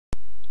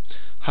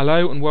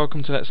Hello and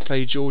welcome to Let's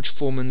Play George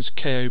Foreman's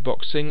KO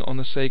Boxing on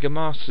the Sega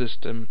Master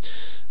System.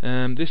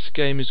 This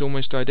game is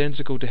almost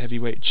identical to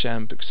Heavyweight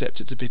Champ,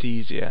 except it's a bit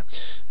easier.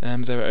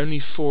 There are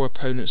only 4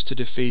 opponents to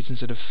defeat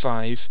instead of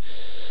 5,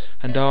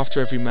 and after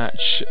every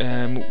match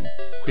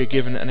we're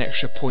given an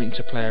extra point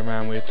to play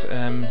around with.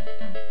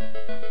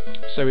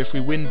 So if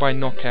we win by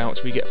knockout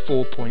we get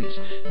 4 points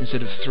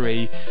instead of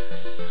 3,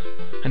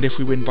 and if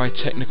we win by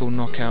technical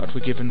knockout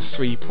we're given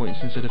 3 points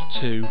instead of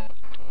 2.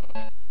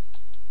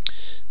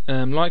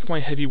 Like my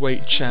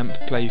Heavyweight Champ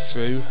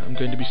playthrough, I'm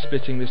going to be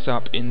splitting this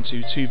up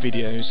into 2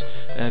 videos.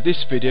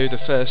 This video, the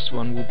first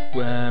one,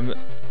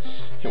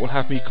 will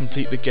have me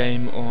complete the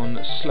game on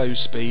slow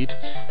speed,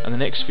 and the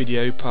next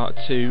video, part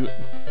 2,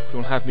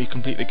 will have me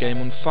complete the game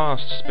on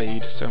fast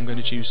speed, so I'm going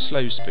to choose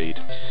slow speed.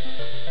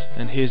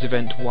 And here's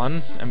event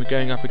 1, and we're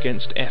going up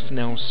against F.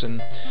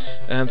 Nelson.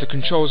 The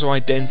controls are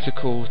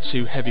identical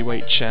to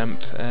Heavyweight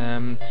Champ.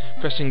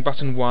 Pressing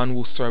button 1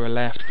 will throw a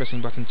left,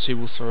 pressing button 2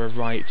 will throw a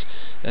right,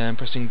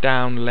 pressing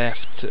down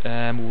left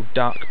will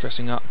duck,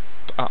 pressing up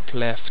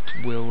left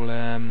will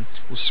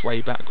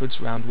sway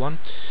backwards, round 1.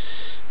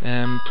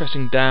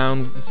 Pressing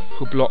down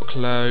will block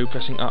low,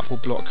 pressing up will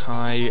block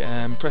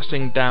high,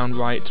 pressing down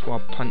right while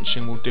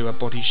punching will do a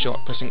body shot,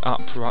 pressing up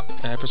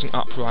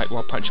right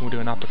while punching will do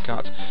an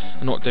uppercut,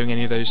 and not doing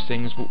any of those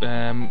things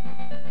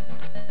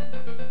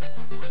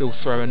he'll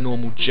throw a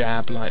normal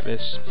jab like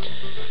this.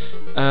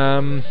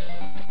 And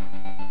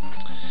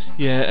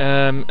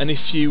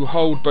if you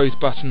hold both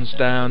buttons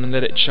down and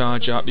let it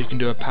charge up, you can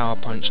do a power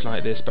punch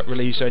like this, but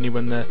release only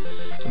when the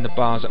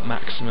bar's at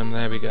maximum.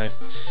 There we go.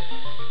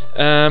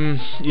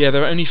 There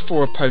are only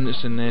 4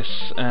 opponents in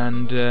this,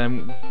 and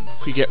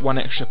we get 1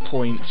 extra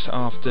point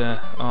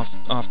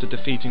after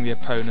defeating the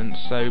opponent.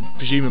 So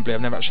presumably,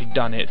 I've never actually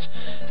done it.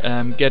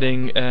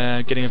 Getting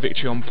a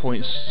victory on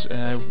points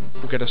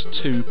will get us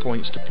 2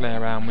 points to play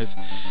around with,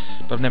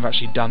 but I've never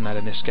actually done that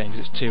in this game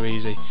because it's too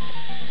easy.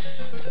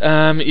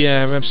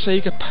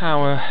 Sega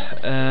Power,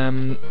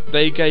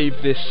 they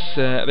gave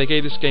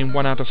this game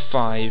 1 out of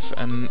 5,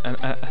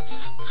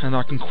 and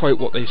I can quote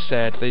what they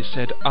said. They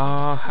said,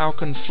 how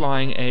can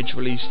Flying Edge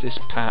release this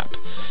pap,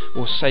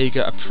 or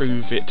Sega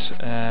approve it,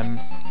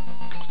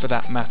 for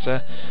that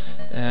matter?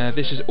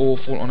 This is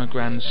awful on a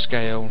grand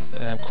scale,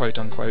 quote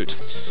unquote.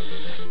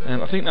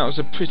 I think that was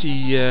a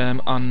pretty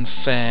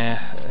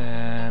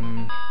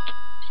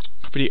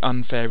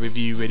unfair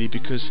review, really,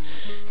 because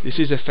this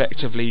is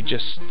effectively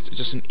just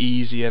an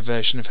easier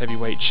version of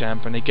Heavyweight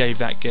Champ, and they gave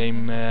that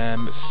game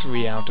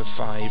 3 out of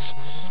 5.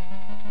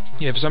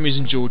 Yeah, for some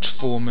reason George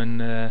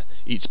Foreman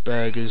eats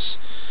burgers,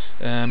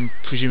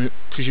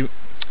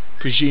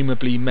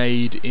 presumably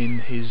made in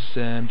his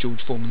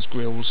George Foreman's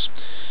grills,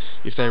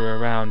 if they were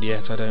around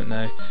yet, I don't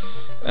know.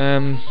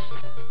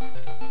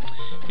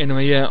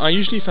 Anyway, yeah, I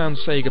usually found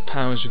Sega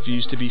Power's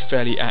reviews to be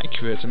fairly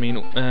accurate. I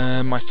mean,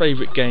 my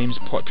favourite games,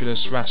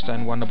 Populous,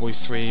 Rastan, Wonder Boy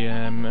 3,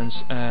 and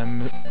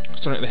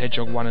Sonic the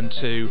Hedgehog 1 and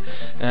 2,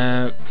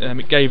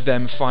 it gave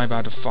them 5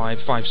 out of 5,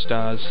 5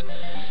 stars,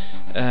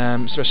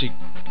 especially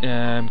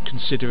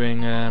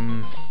considering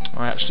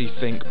I actually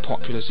think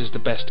Populous is the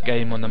best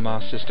game on the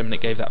Master System, and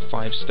it gave that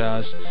 5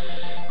 stars.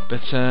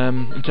 But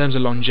in terms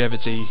of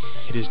longevity,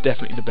 it is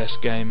definitely the best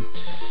game,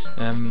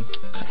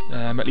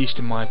 at least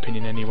in my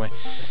opinion anyway.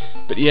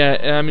 But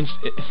yeah,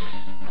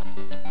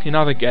 in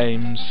other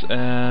games,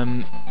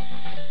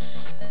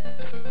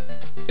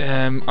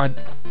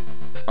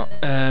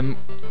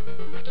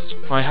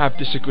 I have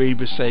disagreed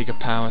with Sega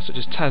Power, such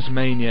as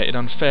Tasmania. It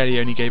unfairly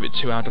only gave it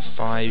 2 out of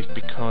 5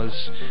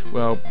 because,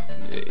 well,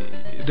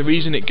 the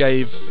reason it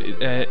gave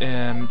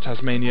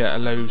Tasmania a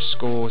low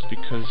score is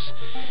because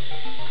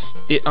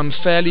it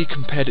unfairly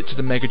compared it to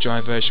the Mega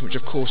Drive version, which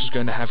of course was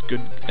going to have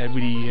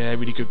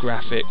really good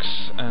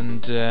graphics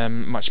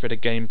and much better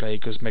gameplay,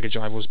 because Mega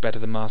Drive was better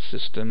than Master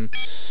System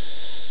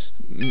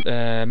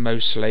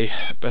mostly.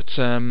 But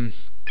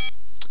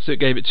so it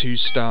gave it 2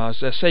 stars.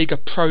 Sega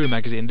Pro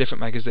magazine,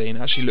 different magazine,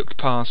 actually looked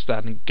past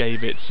that and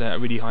gave it a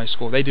really high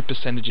score. They did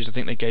percentages. I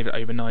think they gave it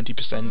over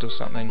 90% or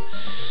something.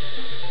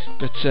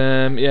 But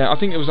yeah, I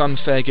think it was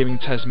unfair giving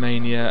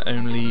Tasmania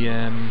only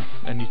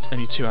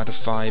 2 out of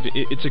 5.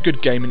 It's a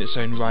good game in its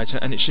own right,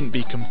 and it shouldn't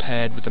be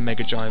compared with the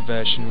Mega Drive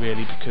version,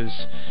 really,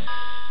 because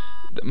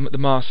the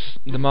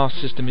Master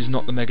System is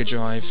not the Mega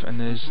Drive, and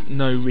there's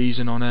no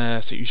reason on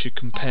earth that you should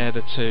compare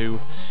the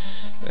two.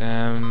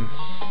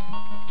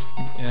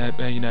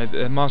 You know,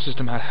 the Master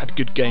System had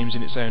good games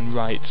in its own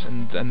right,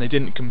 and they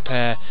didn't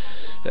compare.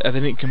 They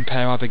didn't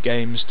compare other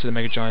games to the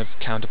Mega Drive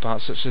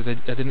counterparts, such as they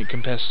didn't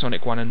compare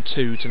Sonic 1 and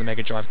 2 to the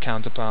Mega Drive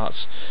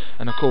counterparts.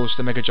 And of course,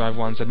 the Mega Drive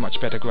ones had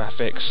much better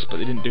graphics, but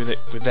they didn't do that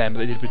with them, but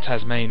they did with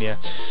Tasmania.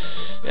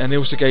 And they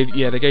also gave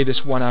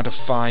this 1 out of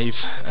 5.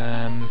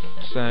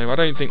 So I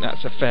don't think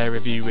that's a fair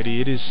review, really.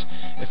 It is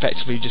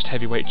effectively just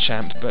Heavyweight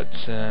Champ, but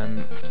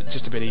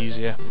just a bit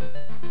easier.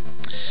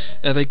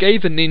 They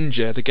gave the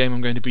Ninja, the game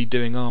I'm going to be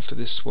doing after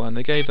this one,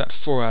 they gave that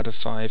 4 out of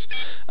 5,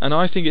 and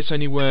I think it's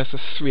only worth a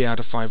 3 out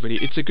of 5 really.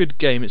 It's a good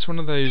game, it's one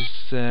of those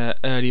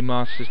early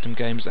Master System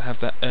games that have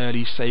that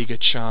early Sega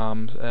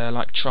charm,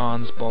 like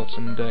Transbot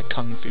and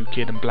Kung Fu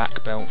Kid and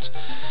Black Belt.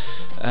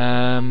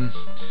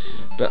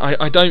 But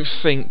I don't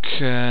think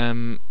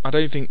the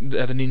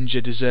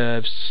Ninja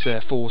deserves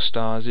 4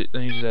 stars. It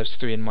only deserves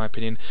 3 in my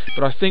opinion.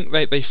 But I think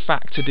they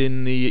factored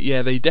in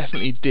they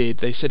definitely did.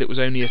 They said it was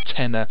only a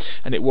tenner,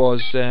 and it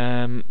was.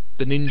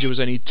 The Ninja was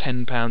only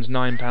 £10,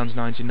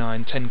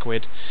 £9.99, 10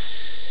 quid.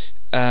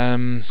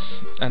 And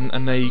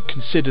they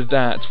considered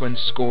that when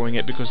scoring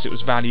it because it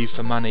was value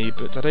for money.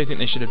 But I don't think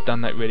they should have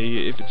done that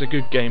really. If it's a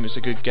good game, it's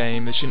a good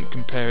game. They shouldn't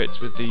compare it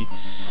with the.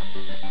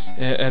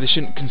 They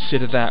shouldn't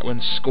consider that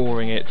when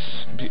scoring it,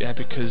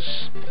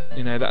 because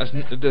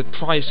the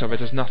price of it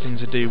has nothing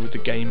to do with the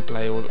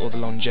gameplay or the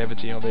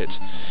longevity of it.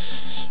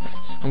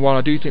 And while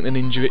I do think the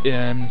Ninja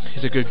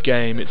is a good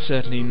game, it's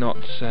certainly not.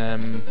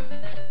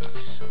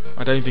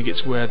 I don't think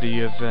it's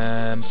worthy of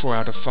 4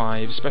 out of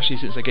 5, especially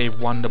since they gave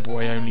Wonder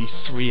Boy only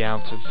 3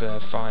 out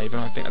of 5,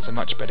 and I think that's a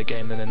much better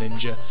game than the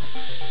Ninja.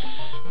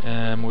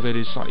 Although it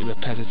is slightly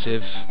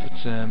repetitive,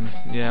 but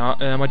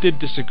I did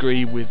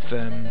disagree with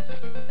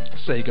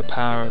Sega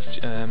Power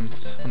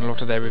on a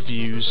lot of their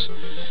reviews.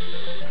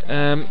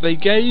 They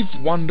gave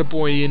Wonder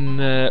Boy in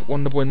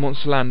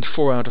Monsterland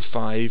 4 out of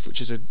 5,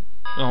 which is a good.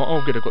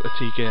 I've got the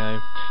TKO.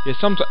 Yeah,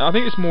 I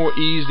think it's more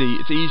easy.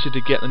 It's easier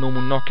to get the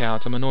normal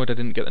knockout. I'm annoyed I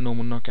didn't get the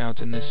normal knockout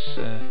in this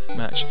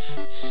match.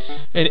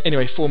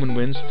 Anyway, Foreman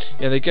wins.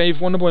 Yeah, they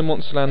gave Wonder Boy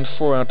Monsterland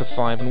 4 out of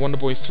 5 and Wonder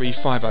Boy 3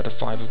 5 out of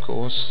 5, of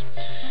course.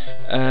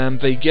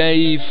 They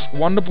gave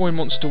Wonder Boy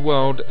Monster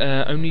World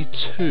only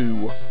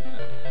 2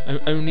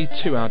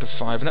 out of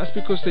 5, and that's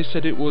because they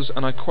said it was,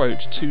 and I quote,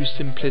 too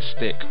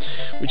simplistic,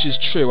 which is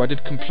true. I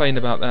did complain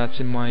about that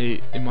in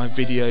my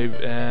video,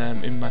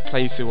 in my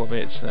playthrough of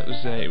it. That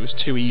was it was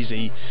too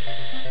easy.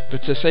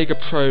 But Sega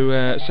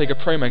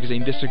Pro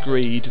magazine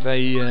disagreed.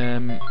 They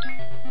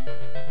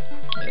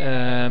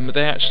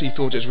actually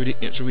thought it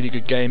was a really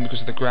good game because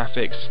of the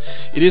graphics.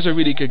 It is a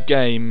really good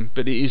game,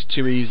 but it is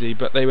too easy.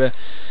 But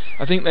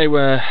I think they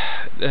were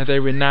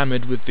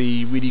enamoured with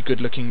the really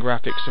good-looking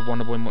graphics of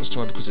Wonder Boy Monster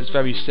World because it's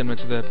very similar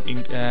to the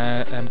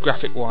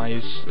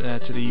graphic-wise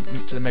to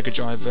the Mega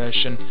Drive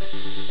version.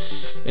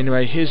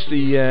 Anyway, here's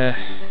the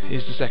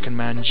second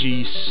man,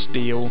 G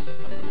Steel.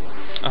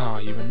 Ah,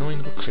 you annoying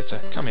little critter!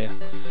 Come here,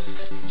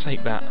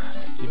 take that.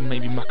 You can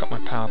maybe muck up my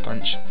power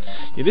punch.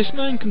 Yeah, this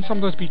man can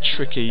sometimes be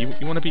tricky.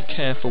 You want to be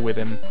careful with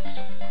him.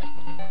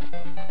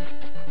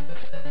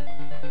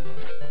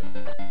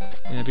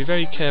 Yeah, be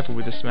very careful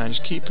with this man.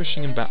 Just keep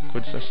pushing him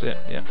backwards. That's it.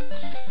 Yeah.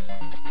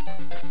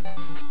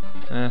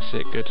 That's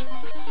it. Good.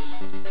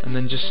 And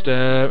then just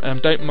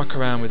don't muck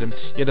around with him.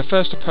 Yeah, the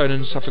first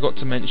opponent I forgot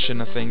to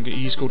mention. I think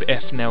he's called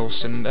F.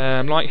 Nelson.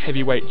 Like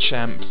heavyweight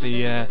champ,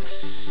 the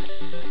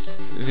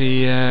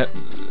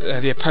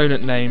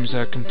opponent names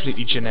are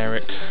completely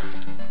generic.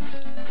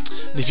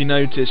 And if you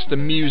notice, the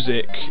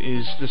music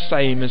is the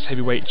same as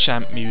heavyweight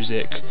champ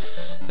music.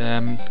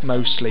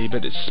 Mostly,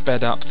 but it's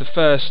sped up. The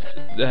first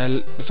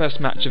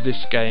match of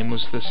this game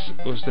was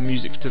the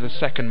music to the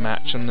second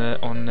match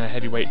on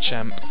heavyweight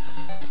champ.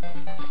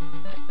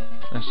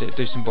 That's it.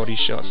 Do some body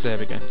shots. There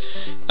we go.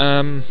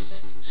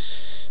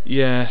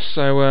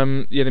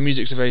 The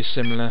music's very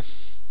similar.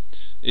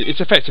 It's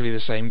effectively the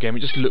same game.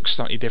 It just looks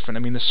slightly different.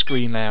 I mean, the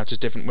screen layout is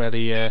different. Where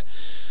the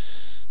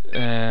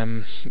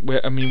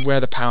where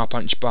the power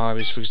punch bar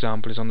is, for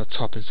example, is on the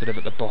top instead of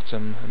at the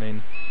bottom. I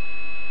mean.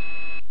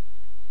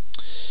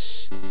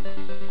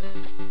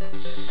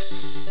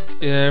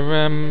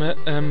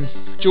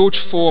 George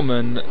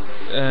Foreman,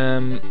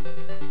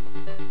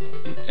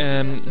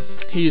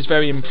 he is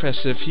very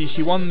impressive.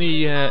 He won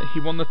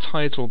the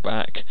title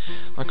back.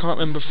 I can't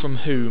remember from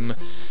whom,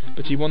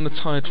 but he won the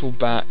title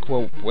back.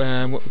 Well,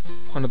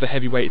 one of the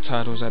heavyweight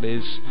titles, that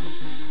is.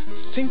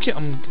 I think it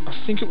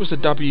was the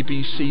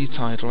WBC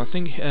title. I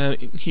think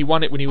he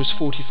won it when he was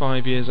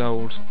 45 years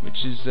old,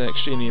 which is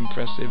extremely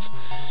impressive.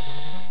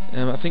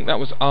 I think that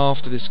was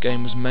after this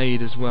game was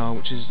made as well,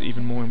 which is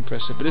even more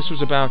impressive. But this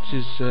was about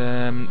his.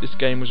 This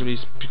game was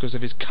released because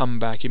of his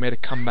comeback. He made a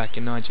comeback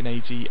in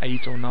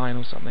 1988 or 9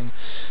 or something,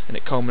 and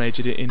it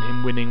culminated in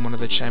him winning one of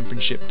the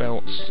championship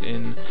belts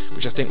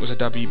which I think was a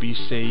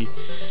WBC.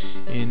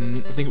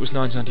 I think it was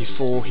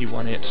 1994. He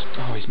won it.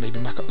 Oh, he's maybe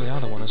back up the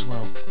other one as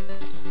well.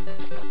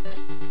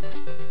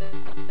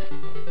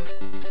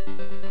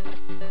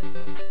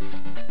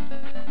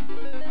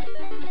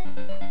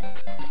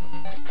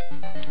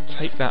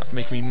 Take that for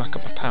making me muck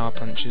up my power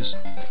punches.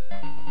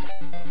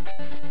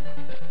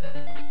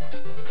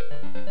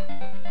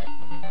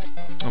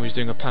 Oh, he's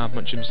doing a power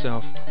punch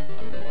himself.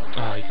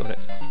 Ah, he got it.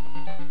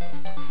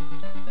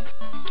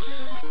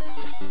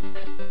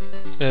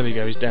 There we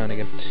go, he's down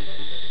again.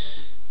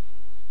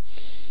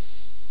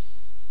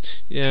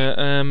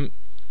 Yeah,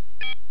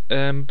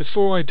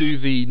 before I do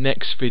the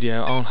next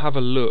video, I'll have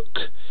a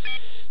look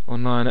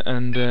online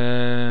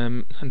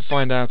and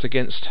find out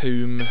against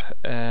whom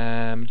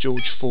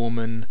George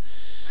Foreman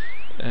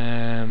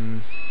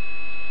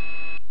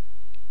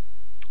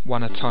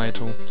won a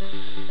title.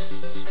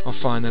 I'll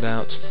find that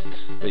out.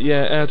 But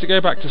yeah, to go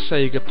back to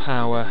Sega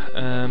Power,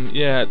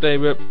 yeah,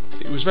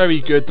 it was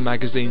very good, the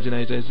magazines in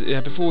those days,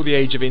 before the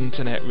age of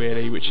internet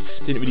really, which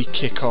didn't really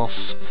kick off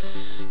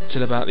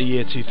till about the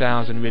year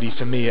 2000 really,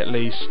 for me at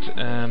least.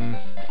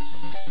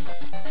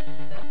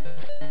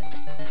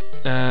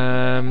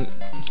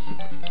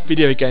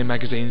 Video game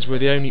magazines were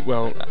the only,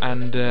 well,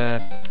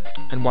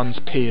 and one's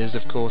peers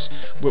of course,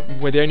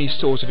 were the only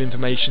source of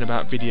information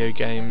about video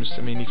games.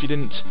 I mean, if you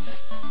didn't,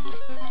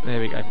 there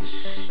we go.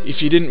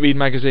 If you didn't read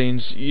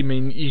magazines,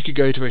 you could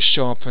go to a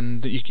shop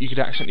and you could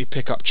accidentally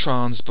pick up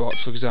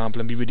Transbot, for example,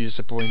 and be really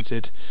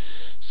disappointed.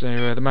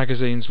 So the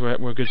magazines were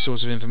a good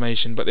source of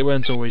information, but they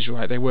weren't always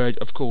right. They were,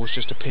 of course,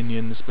 just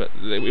opinions, but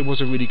it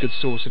was a really good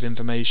source of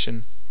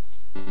information.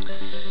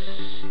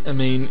 I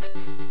mean,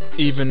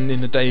 even in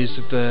the days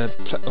of the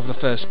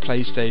first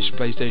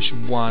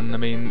PlayStation 1, I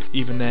mean,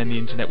 even then the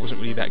internet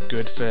wasn't really that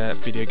good for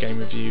video game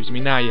reviews. I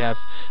mean, now you have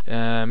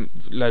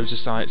loads of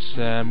sites,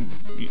 and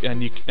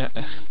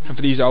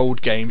for these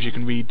old games you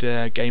can read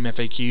Game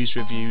FAQs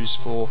reviews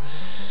for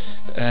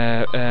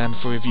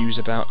reviews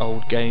about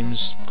old games,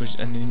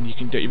 and then you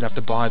don't even have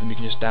to buy them. You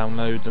can just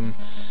download them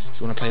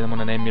if you want to play them on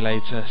an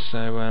emulator.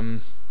 So.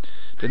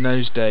 In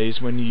those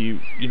days, when you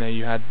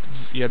had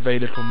very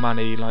little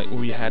money, like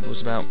all you had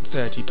was about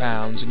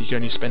 £30, and you could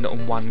only spend it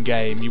on one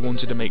game. You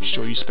wanted to make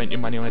sure you spent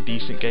your money on a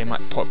decent game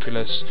like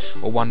Populous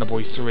or Wonder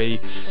Boy 3,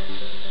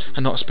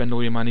 and not spend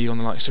all your money on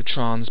the likes of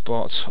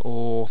Transbot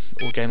or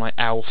a game like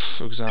Alf,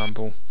 for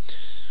example.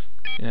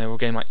 Or a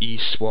game like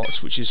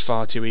eSWAT, which is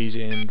far too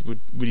easy and would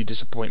really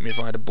disappoint me if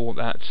I'd have bought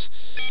that.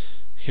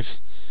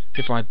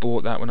 If I'd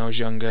bought that when I was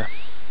younger.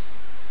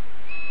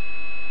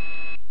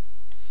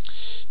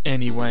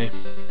 Anyway,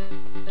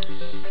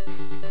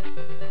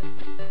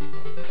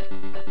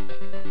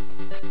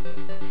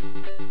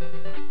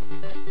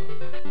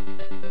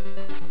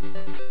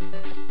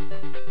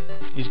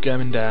 he's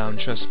going down,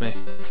 trust me.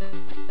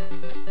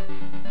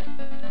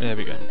 There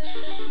we go.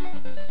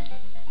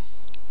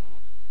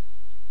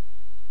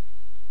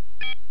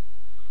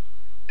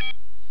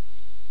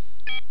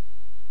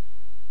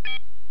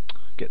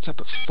 Gets up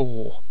at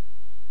 4.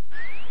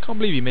 Can't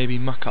believe he made me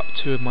muck up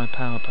 2 of my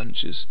power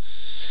punches.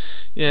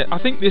 Yeah, I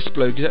think this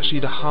bloke is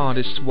actually the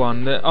hardest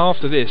one.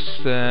 After this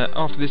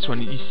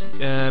one,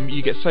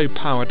 you get so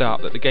powered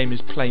up that the game is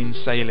plain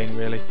sailing,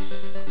 really.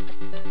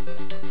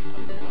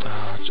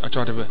 I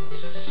tried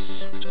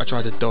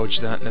to dodge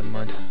that. Never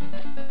mind.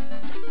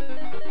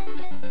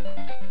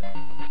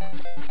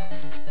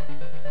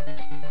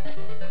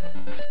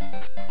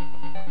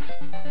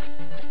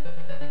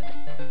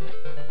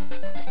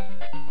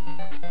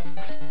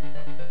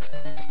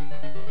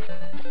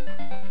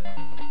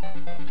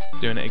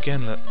 Doing it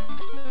again, look.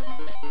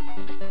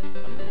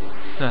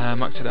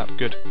 Mucked it up,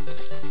 good.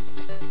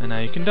 And now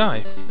you can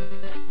die.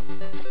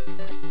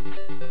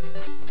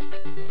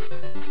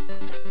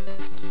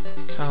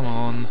 Come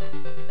on.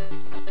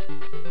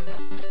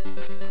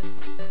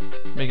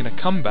 Making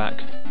a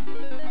comeback.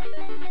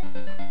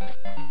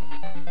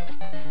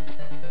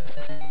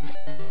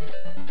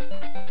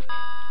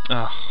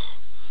 Ah,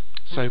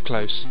 so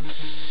close.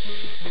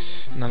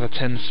 Another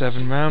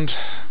 10-7 round.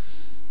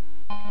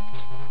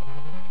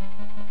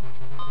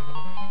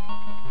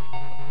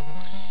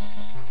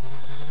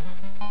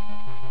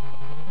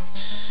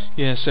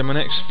 Yeah, so my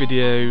next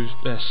video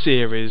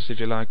series, if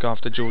you like,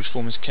 after George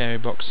Foreman's KO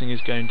boxing is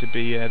going to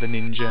be the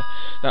Ninja.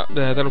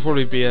 That'll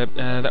probably be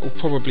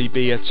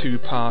a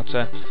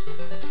two-parter.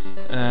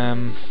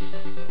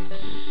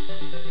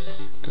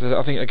 Because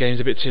I think the game's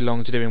a bit too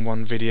long to do in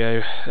one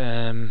video.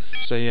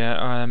 So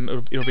yeah,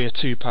 it'll be a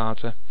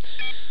two-parter.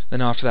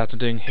 Then after that, I'm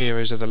doing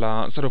Heroes of the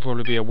Lance. That'll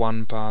probably be a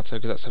one-parter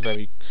because that's a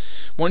very.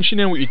 Once you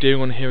know what you're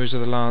doing on Heroes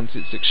of the Lance,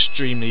 it's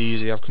extremely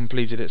easy. I've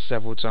completed it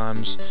several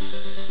times.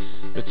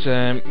 But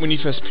when you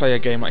first play a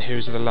game like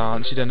Heroes of the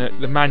Lance, you don't know,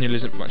 the manual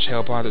isn't much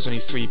help either. It's only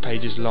 3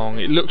 pages long.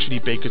 It looks really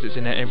big because it's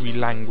in every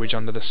language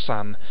under the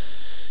sun.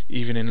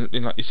 Even in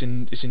like it's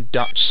in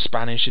Dutch,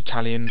 Spanish,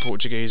 Italian,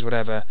 Portuguese,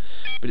 whatever.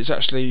 But it's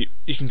actually,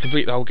 you can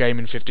complete the whole game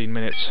in 15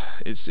 minutes.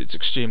 It's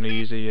extremely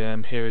easy.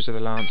 Heroes of the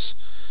Lance.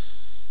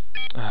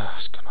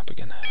 It's gone up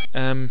again.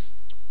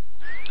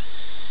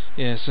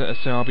 Yeah, so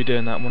I'll be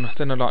doing that one.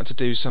 Then I'd like to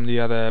do some of the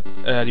other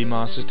early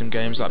Master System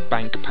games like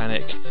Bank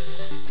Panic,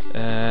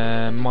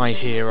 My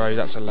Hero.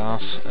 That's a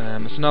laugh.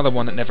 It's another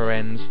one that never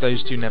ends.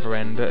 Those two never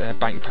end.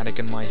 Bank Panic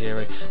and My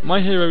Hero.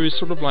 My Hero is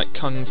sort of like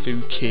Kung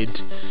Fu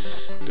Kid,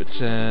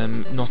 but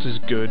not as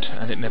good,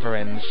 and it never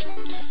ends.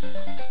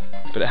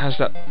 But it has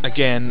that,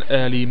 again,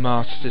 early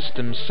Master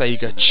System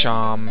Sega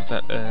charm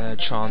that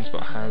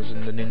Transbot has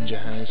and the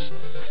Ninja has.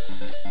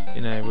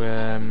 You know,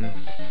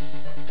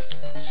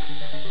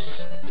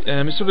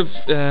 it's sort of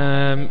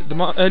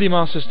the early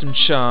Master System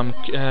charm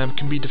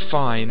can be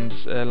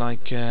defined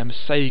like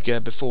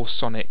Sega before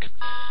Sonic.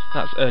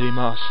 That's early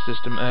Master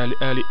System,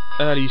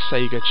 early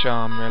Sega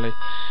charm, really.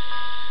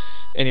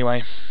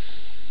 Anyway,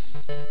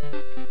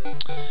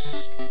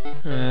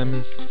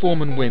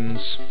 Foreman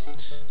wins.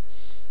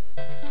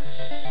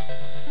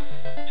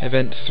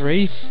 Event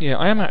 3. Yeah,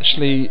 I am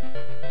actually...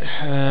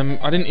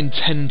 I didn't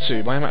intend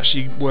to, but I'm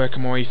actually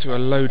working my way through a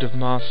load of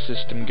Master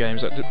System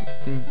games.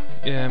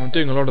 I'm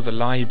doing a lot of the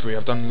library.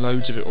 I've done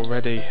loads of it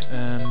already.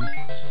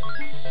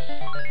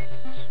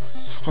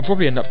 I'll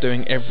probably end up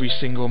doing every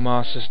single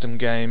Master System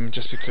game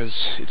just because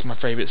it's my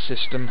favourite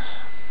system.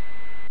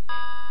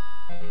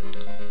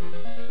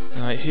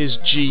 Right, here's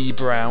G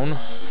Brown.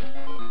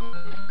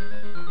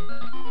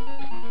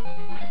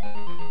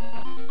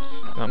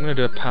 I'm going to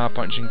do a power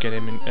punch and get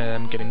him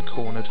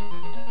cornered.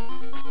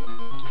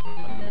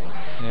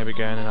 There we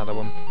go, and another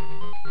one.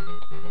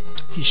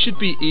 He should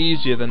be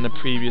easier than the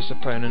previous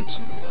opponent.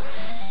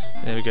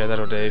 There we go,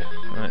 that'll do.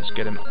 Right, let's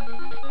get him.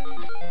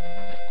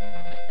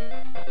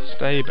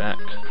 Stay back.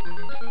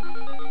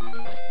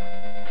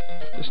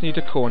 Just need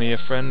to corner your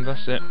friend,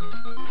 that's it.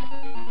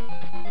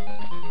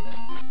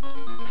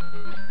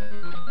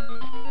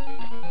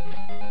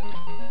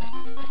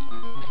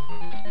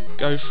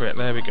 Go for it,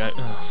 there we go.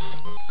 Oh.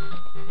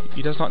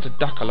 He does like to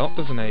duck a lot,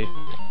 doesn't he?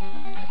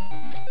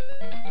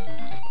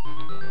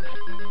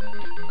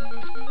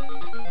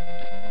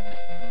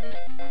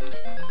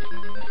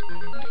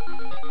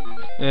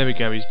 There we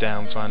go, he's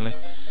down finally.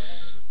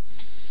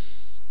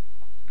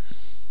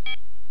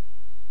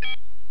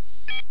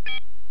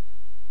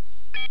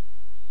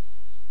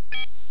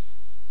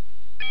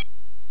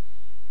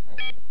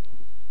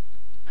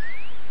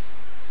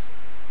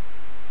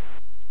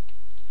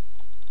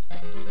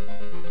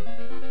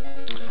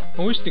 I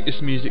always think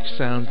this music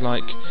sounds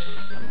like...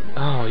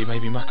 Oh, you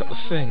made me muck up the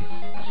thing.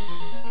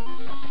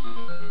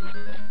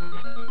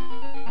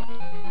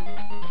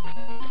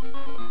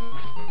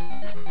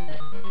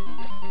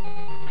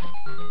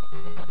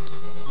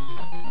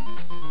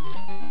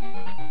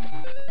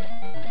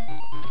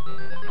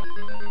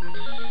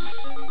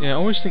 Yeah, I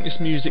always think this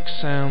music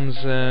sounds...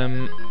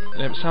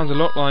 it sounds a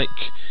lot like...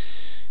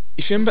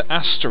 If you remember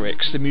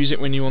Asterix, the music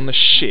when you're on the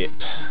ship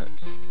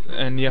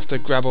and you have to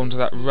grab onto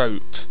that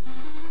rope.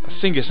 I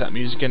think it's that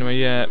music anyway,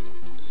 yeah.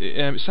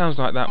 It sounds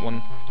like that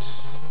one.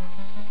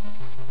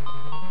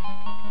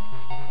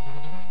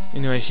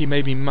 Anyway, he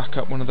made me muck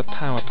up one of the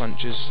power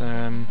punches.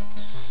 I'm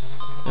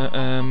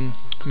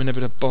in a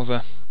bit of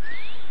bother.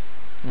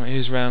 Right,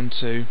 here's round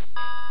 2.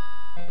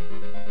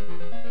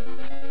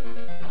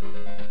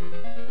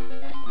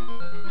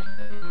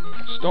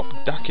 Stop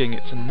ducking,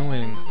 it's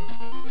annoying.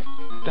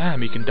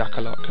 Damn, he can duck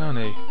a lot, can't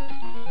he?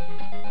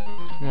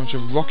 Reminds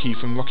of Rocky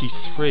from Rocky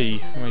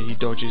 3, where he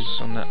dodges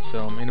on that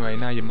film. Anyway,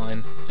 now you're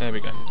mine. There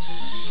we go.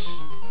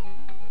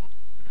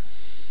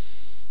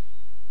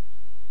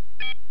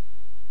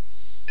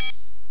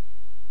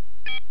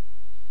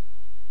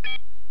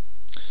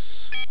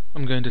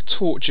 I'm going to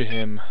torture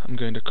him. I'm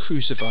going to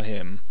crucify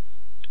him.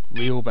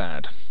 Real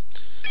bad.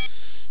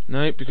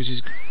 No, because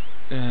he's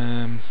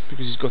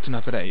gotten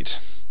up at 8.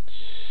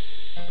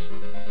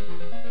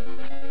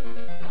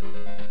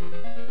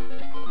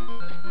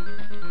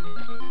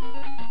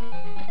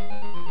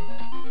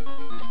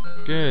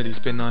 Good, he's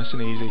been nice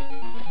and easy.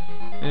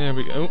 There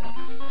we go.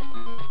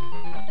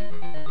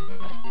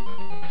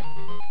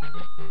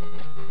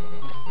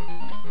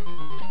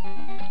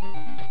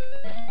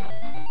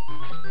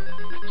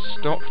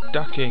 Stop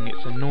ducking,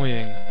 it's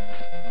annoying.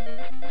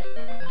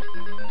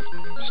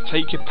 Just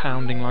take your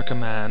pounding like a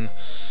man.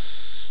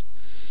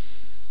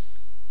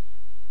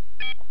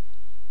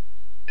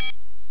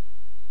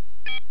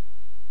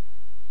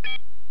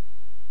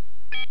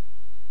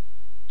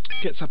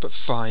 Gets up at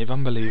 5,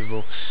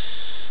 unbelievable.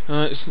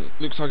 It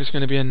looks like it's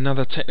going to be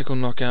another technical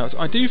knockout.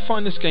 I do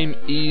find this game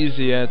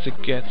easier to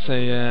get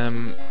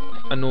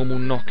a normal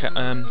knockout,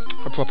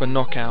 a proper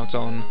knockout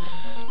on.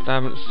 But I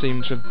haven't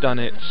seemed to have done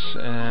it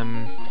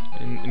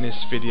in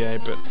this video.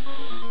 But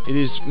it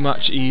is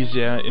much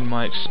easier, in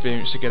my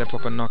experience, to get a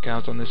proper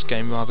knockout on this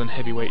game rather than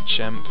heavyweight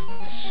champ.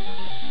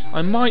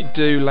 I might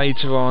do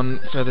later on,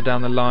 further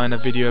down the line, a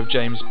video of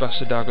James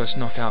Buster Douglas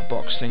knockout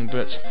boxing,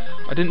 but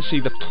I didn't see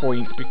the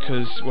point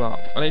because, well,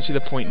 I don't see the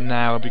point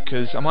now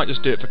because I might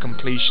just do it for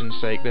completion's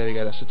sake. There you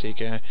go, that's the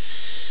TKO.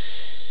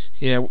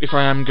 Yeah, if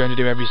I am going to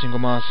do every single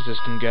Master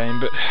System game,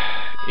 but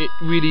it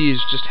really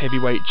is just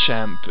heavyweight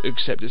champ,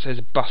 except it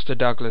says Buster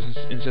Douglas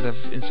instead of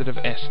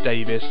S.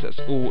 Davis. That's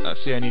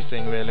the only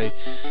thing really.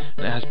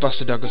 And it has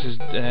Buster Douglas's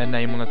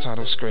name on the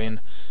title screen,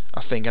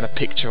 I think, and a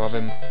picture of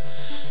him.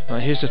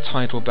 Right, here's the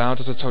title bout.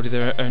 As I told you,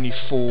 there are only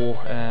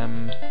four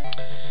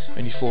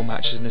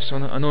matches in this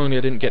one. Annoyingly,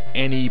 I didn't get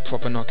any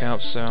proper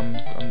knockouts, so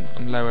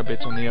I'm lower a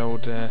bit on the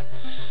old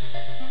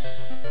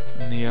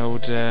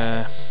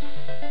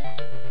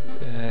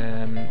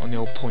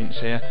points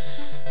here.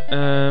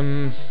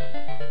 I'm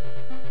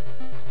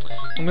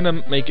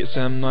gonna make it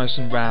nice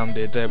and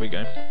rounded. There we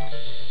go.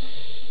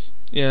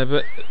 Yeah,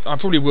 but I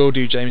probably will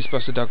do James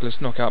Buster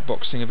Douglas knockout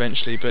boxing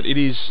eventually, but it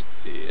is,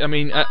 I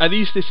mean, at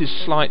least this is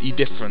slightly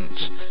different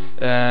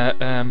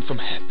from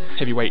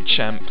heavyweight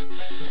champ.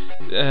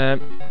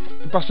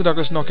 Buster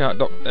Douglas knockout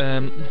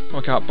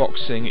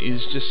boxing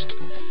is just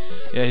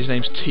Yeah, his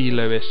name's T.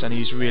 Lewis, and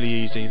he's really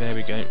easy. There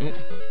we go. Ooh.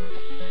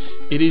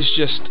 It is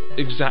just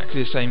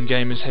exactly the same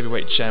game as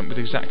Heavyweight Champ, with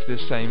exactly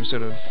the same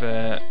sort of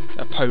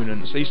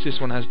opponents. At least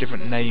this one has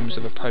different names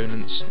of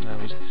opponents. No,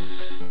 he's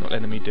not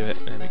letting me do it.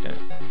 There we go.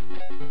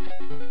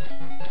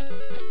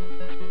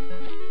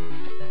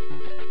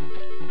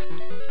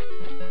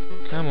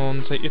 Come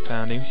on, take your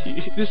pounding.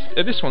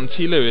 This one,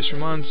 T. Lewis,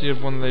 reminds me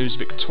of one of those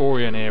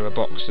Victorian era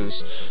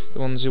boxers,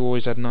 the ones who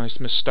always had nice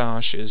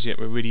moustaches yet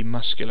were really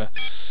muscular.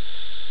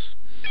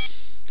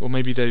 Or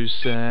maybe those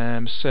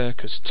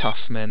circus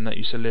tough men that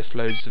used to lift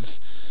loads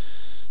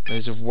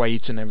of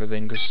weight and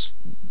everything, because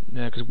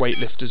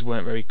weightlifters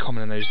weren't very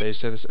common in those days.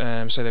 So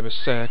they were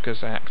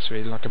circus acts,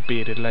 really, like a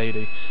bearded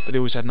lady, but they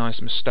always had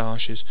nice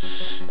moustaches.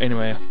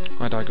 Anyway,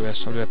 I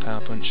digress. I'll do a power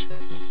punch.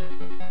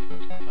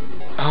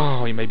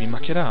 Oh, he made me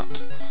muck it up.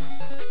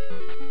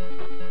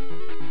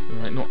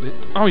 Right, not this.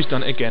 Oh, he's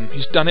done it again.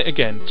 He's done it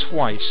again,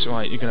 twice.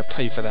 Right, you're going to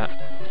pay for that.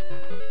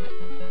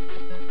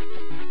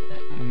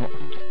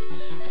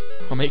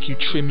 I'll make you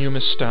trim your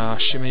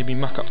moustache. You made me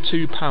muck up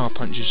 2 power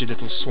punches, you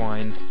little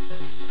swine.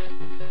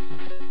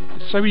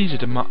 It's so easy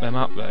to muck them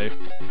up, though. It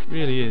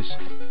really is.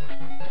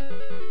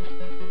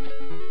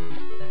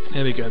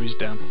 There we go, he's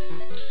down.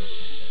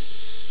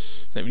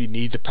 Don't really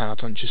need the power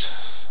punches.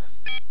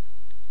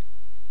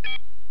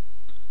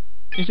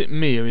 Is it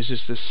me, or is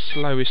this the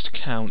slowest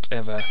count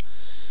ever?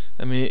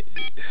 I mean,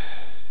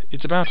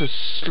 it's about as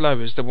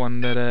slow as the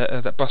one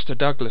that Buster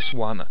Douglas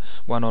won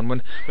on.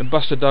 When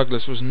Buster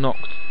Douglas was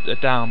knocked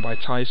down by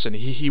Tyson,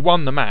 he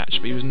won the match,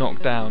 but he was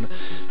knocked down.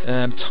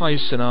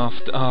 Tyson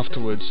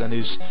afterwards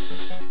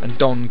and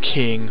Don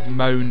King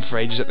moaned for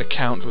ages that the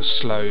count was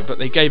slow, but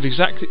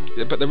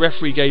the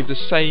referee gave the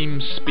same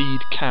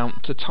speed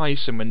count to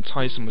Tyson when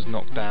Tyson was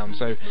knocked down.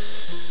 So.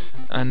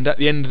 And at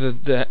the end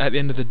of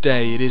the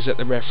day, it is at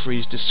the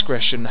referee's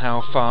discretion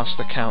how fast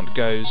the count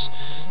goes.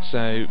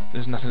 So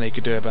there's nothing they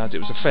could do about it.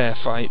 It was a fair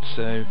fight.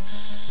 So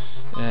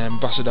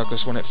Buster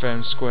Douglas won it fair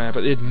and square.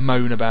 But they'd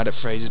moan about it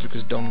for ages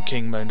because Don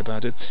King moaned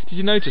about it. Did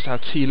you notice how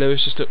T.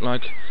 Lewis just looked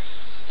like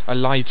a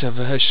lighter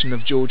version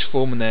of George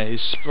Foreman there?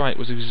 His sprite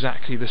was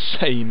exactly the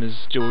same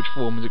as George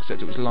Foreman's,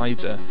 except it was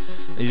lighter.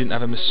 And he didn't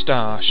have a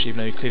moustache, even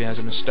though he clearly has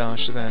a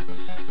moustache there.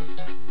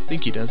 I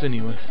think he does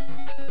anyway.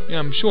 Yeah,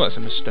 I'm sure that's a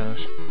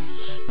moustache.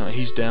 Right,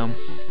 he's down.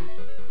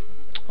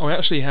 Oh, I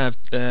actually have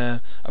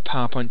a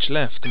power punch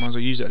left. I might as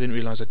well use it. I didn't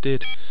realise I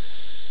did.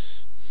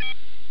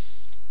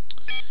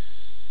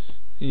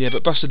 Yeah,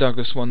 but Buster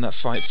Douglas won that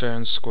fight fair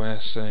and square,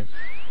 so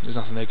there's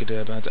nothing they could do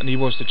about it. And he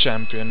was the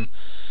champion,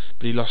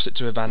 but he lost it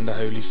to Evander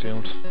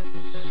Holyfield.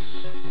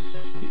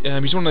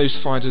 He's one of those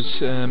fighters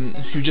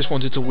who just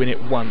wanted to win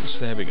it once.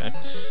 There we go.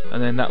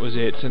 And then that was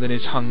it. And then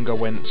his hunger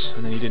went,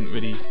 and then he didn't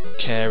really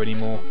care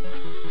anymore.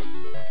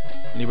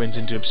 And he went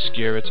into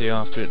obscurity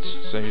afterwards,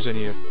 so he was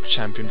only a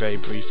champion very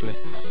briefly.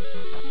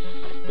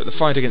 But the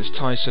fight against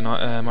Tyson,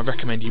 I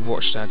recommend you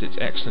watch that. It's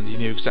excellent. He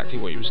knew exactly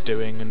what he was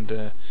doing,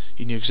 and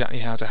he knew exactly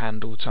how to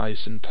handle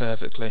Tyson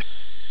perfectly.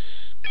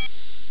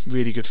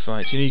 Really good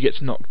fight. He gets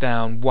knocked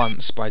down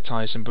once by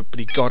Tyson, but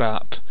he got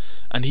up,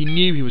 and he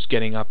knew he was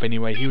getting up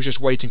anyway. He was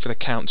just waiting for the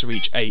count to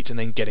reach 8 and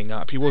then getting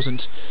up. It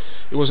wasn't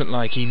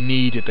like he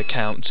needed the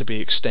count to be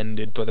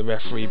extended by the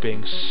referee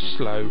being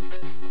slow.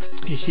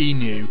 He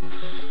knew.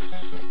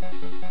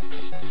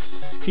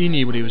 He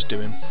knew what he was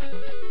doing.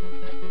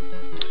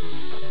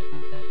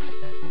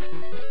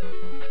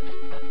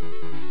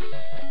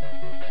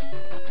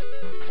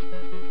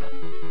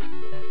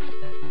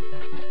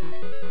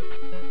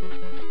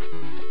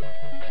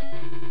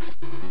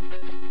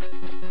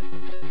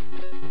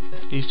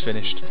 He's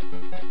finished.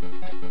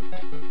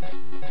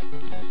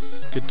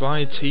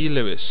 Goodbye, T.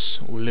 Lewis,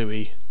 or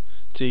Louis.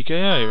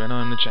 TKO, and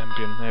I'm the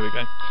champion. There we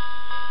go.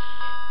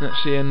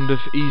 That's the end of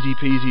easy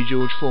peasy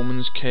George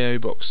Foreman's KO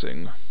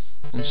boxing.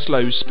 On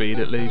slow speed,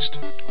 at least.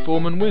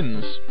 Foreman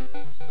wins.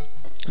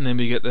 And then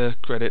we get the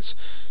credits.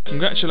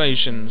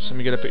 Congratulations. And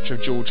we get a picture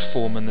of George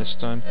Foreman this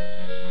time.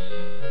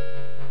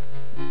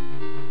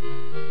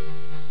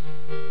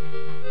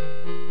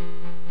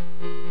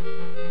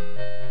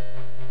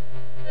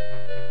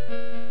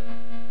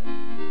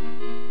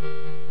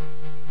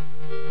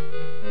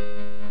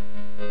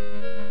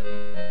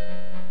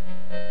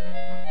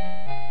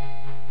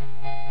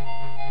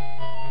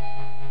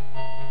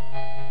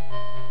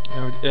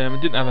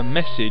 It didn't have a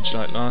message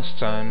like last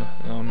time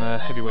on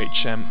Heavyweight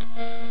Champ.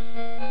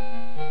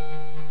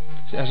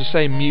 It has the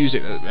same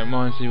music that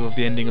reminds me of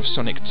the ending of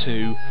Sonic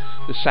 2,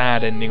 the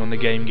sad ending on the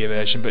Game Gear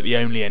version, but the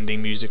only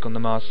ending music on the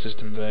Master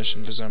System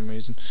version for some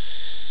reason.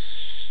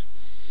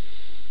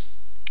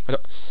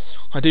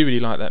 I do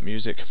really like that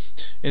music.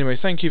 Anyway,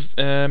 thank you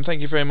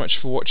very much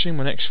for watching.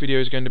 My next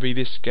video is going to be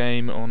this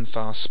game on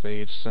fast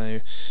speed, so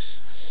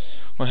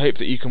I hope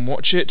that you can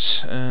watch it.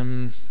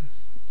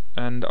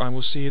 And I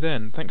will see you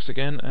then. Thanks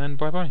again, and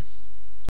bye bye.